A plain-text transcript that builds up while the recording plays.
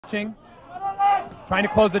Trying to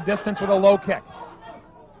close the distance with a low kick.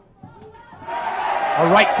 A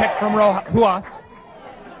right kick from Ruas.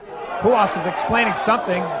 Ruas is explaining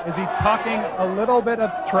something. Is he talking a little bit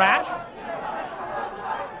of trash?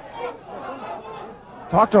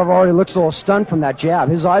 Taktarov already looks a little stunned from that jab.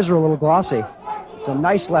 His eyes are a little glossy. It's a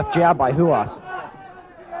nice left jab by Ruas.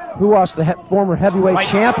 Ruas, the former heavyweight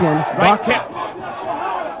champion. Right kick.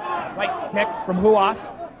 Right kick from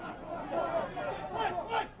Ruas.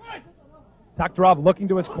 Taktarov looking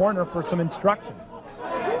to his corner for some instruction.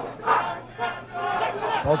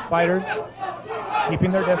 Both fighters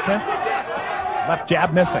keeping their distance. Left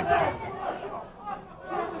jab missing.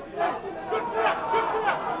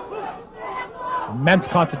 Immense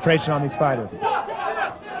concentration on these fighters.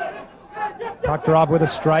 Taktarov with a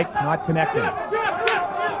strike, not connecting.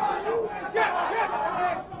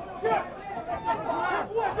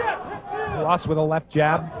 Ruas with a left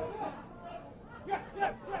jab.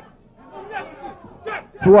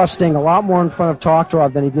 Ruas staying a lot more in front of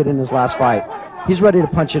Taktarov than he did in his last fight. He's ready to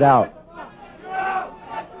punch it out.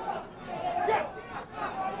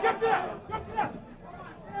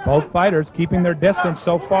 Both fighters keeping their distance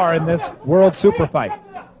so far in this World Super Fight.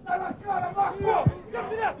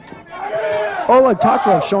 Oleg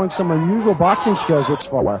Taktarov showing some unusual boxing skills which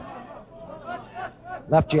far.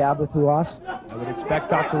 Left jab with Ruas. I would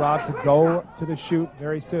expect Taktarov to go to the shoot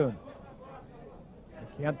very soon.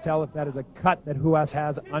 I can't tell if that is a cut that Ruas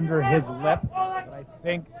has under his lip, but I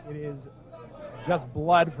think it is just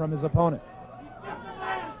blood from his opponent.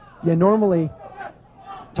 Yeah, normally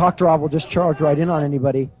Taktarov will just charge right in on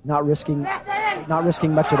anybody, not risking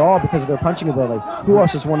much at all because of their punching ability.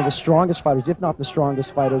 Ruas is one of the strongest fighters, if not the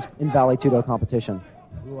strongest fighters in Vale Tudo competition.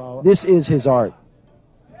 This is his art.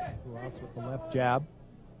 Ruas with the left jab,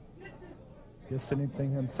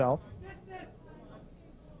 distancing himself.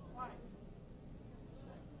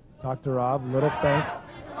 Taktarov, little feints,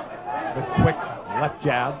 the quick left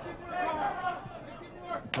jab.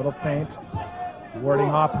 Little feint,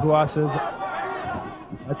 warding off Ruas's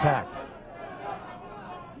attack.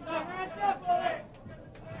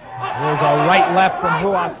 There's a right left from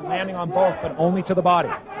Ruas, landing on both, but only to the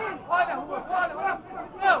body.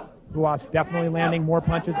 Ruas definitely landing more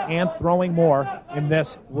punches and throwing more in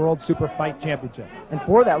this World Super Fight Championship. And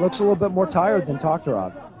for that, looks a little bit more tired than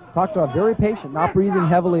Taktarov. Taktarov very patient, not breathing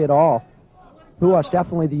heavily at all. Ruas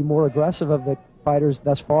definitely the more aggressive of the fighters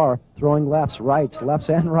thus far, throwing lefts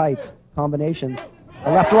and rights, combinations.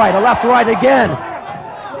 A left right again.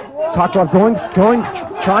 Taktarov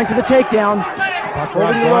trying for the takedown.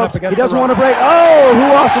 He doesn't want to break. Oh,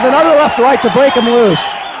 Ruas with another left right to break him loose.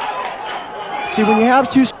 See, when you have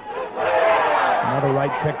two. Another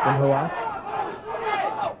right kick from Ruas.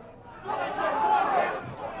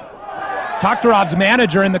 Taktarov's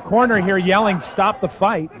manager in the corner here yelling, "Stop the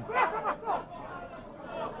fight."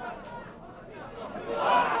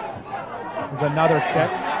 There's another kick.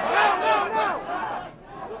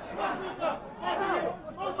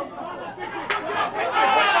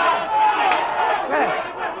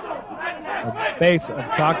 The face of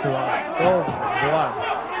Taktarov full of blood.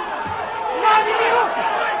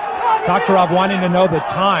 Taktarov wanting to know the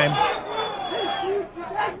time.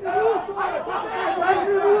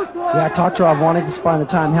 Yeah, Taktarov wanting to find the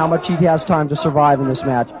time, how much he has time to survive in this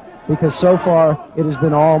match, because so far it has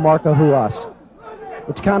been all Marco Ruas.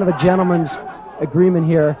 It's kind of a gentleman's agreement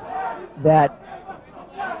here that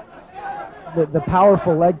the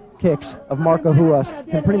powerful leg kicks of Marco Ruas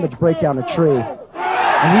can pretty much break down a tree.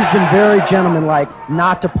 And he's been very gentlemanlike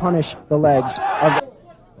not to punish the legs of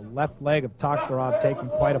the left leg of Taktarov taking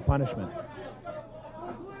quite a punishment.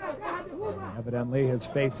 Evidently his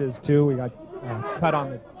face is too. We got a cut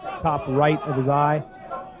on the top right of his eye,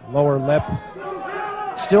 lower lip.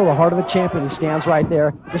 Still the heart of the champion. He stands right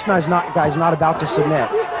there. This guy's not about to submit.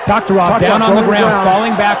 Taktarov down on the ground,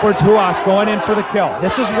 falling backwards. Ruas going in for the kill.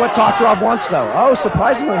 This is what Taktarov wants, though. Oh,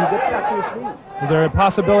 surprisingly, he gets back to his feet. Is there a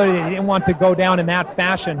possibility that he didn't want to go down in that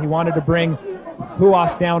fashion? He wanted to bring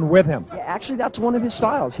Ruas down with him. Yeah, actually, that's one of his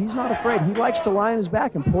styles. He's not afraid. He likes to lie on his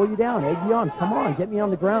back and pull you down, egg you on. Come on, get me on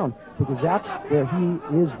the ground, because that's where he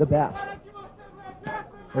is the best.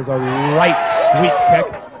 There's a right sweep kick.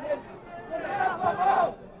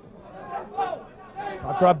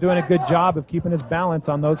 Taktarov doing a good job of keeping his balance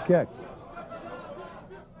on those kicks.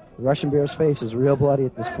 The Russian Bear's face is real bloody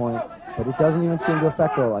at this point, but it doesn't even seem to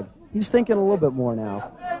affect Oleg. He's thinking a little bit more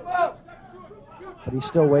now. But he's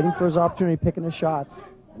still waiting for his opportunity, picking his shots,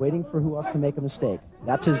 waiting for who else to make a mistake.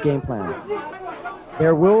 That's his game plan.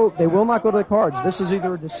 They will not go to the cards. This is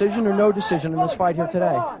either a decision or no decision in this fight here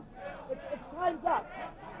today.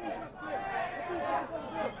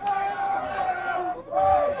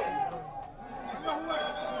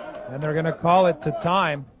 And they're going to call it to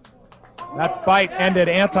time. That fight ended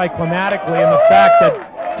anticlimactically in the fact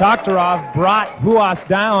that Taktarov brought Ruas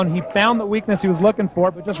down. He found the weakness he was looking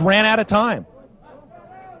for, but just ran out of time.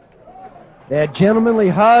 They had gentlemanly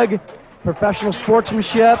hug, professional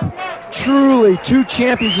sportsmanship. Truly, two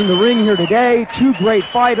champions in the ring here today. Two great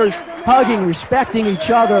fighters, hugging, respecting each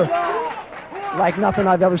other like nothing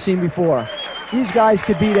I've ever seen before. These guys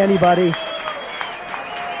could beat anybody.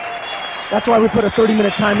 That's why we put a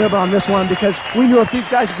 30-minute time limit on this one, because we knew if these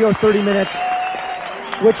guys could go 30 minutes,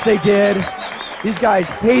 which they did, these guys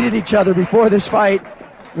hated each other before this fight,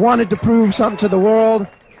 wanted to prove something to the world.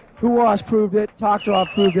 Ruas proved it.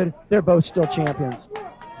 Taktarov proved it. They're both still champions.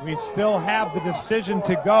 We still have the decision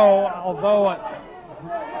to go, although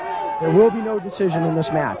there will be no decision in this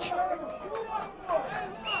match.